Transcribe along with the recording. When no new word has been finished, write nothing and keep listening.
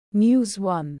News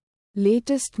 1.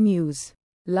 Latest news.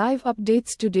 Live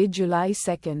updates today July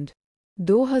 2nd.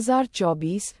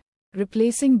 2024.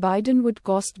 Replacing Biden would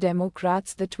cost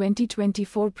Democrats the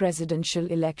 2024 presidential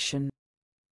election.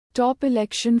 Top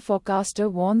election forecaster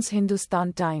warns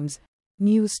Hindustan Times.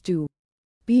 News 2.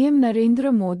 PM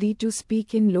Narendra Modi to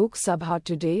speak in Lok Sabha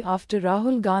today after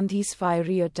Rahul Gandhi's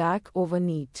fiery attack over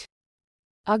NEET.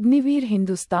 Agniveer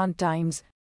Hindustan Times.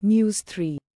 News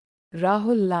 3.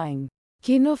 Rahul lying.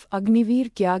 Kin of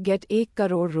Agniveer KIA get 1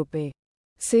 crore rupees,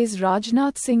 says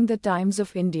Rajnath Singh. The Times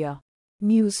of India.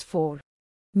 News 4.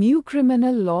 New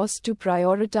criminal laws to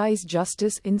prioritize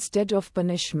justice instead of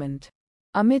punishment.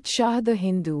 Amit Shah. The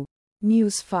Hindu.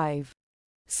 News 5.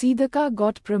 Seethakka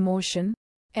got promotion.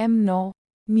 No.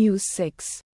 News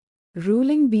 6.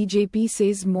 Ruling BJP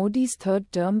says Modi's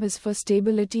third term is for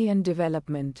stability and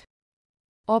development.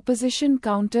 Opposition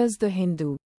counters. The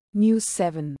Hindu. News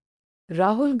 7.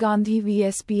 Rahul Gandhi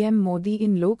vs PM Modi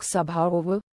in Lok Sabha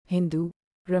over Hindu.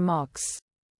 Remarks.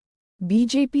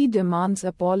 BJP demands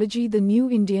apology. The New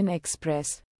Indian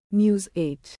Express. News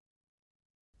 8.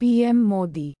 PM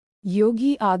Modi.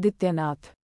 Yogi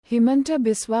Adityanath. Himanta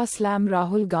Biswa slam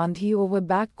Rahul Gandhi over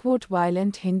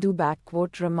 "violent Hindu".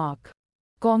 Remark.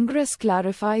 Congress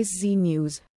clarifies. Z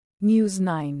News. News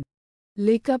 9.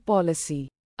 Liquor policy.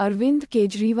 Arvind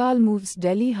Kejriwal moves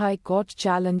Delhi High Court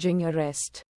challenging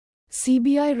arrest.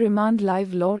 CBI remand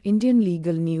live law. Indian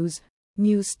legal news.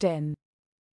 News 10.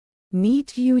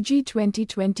 NEET UG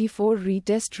 2024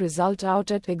 retest result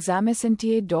out at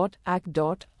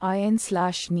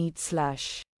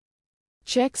examsnta.ac.in/neet/.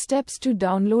 Check steps to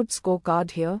download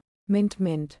scorecard here.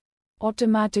 Mint.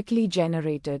 Automatically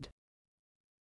generated.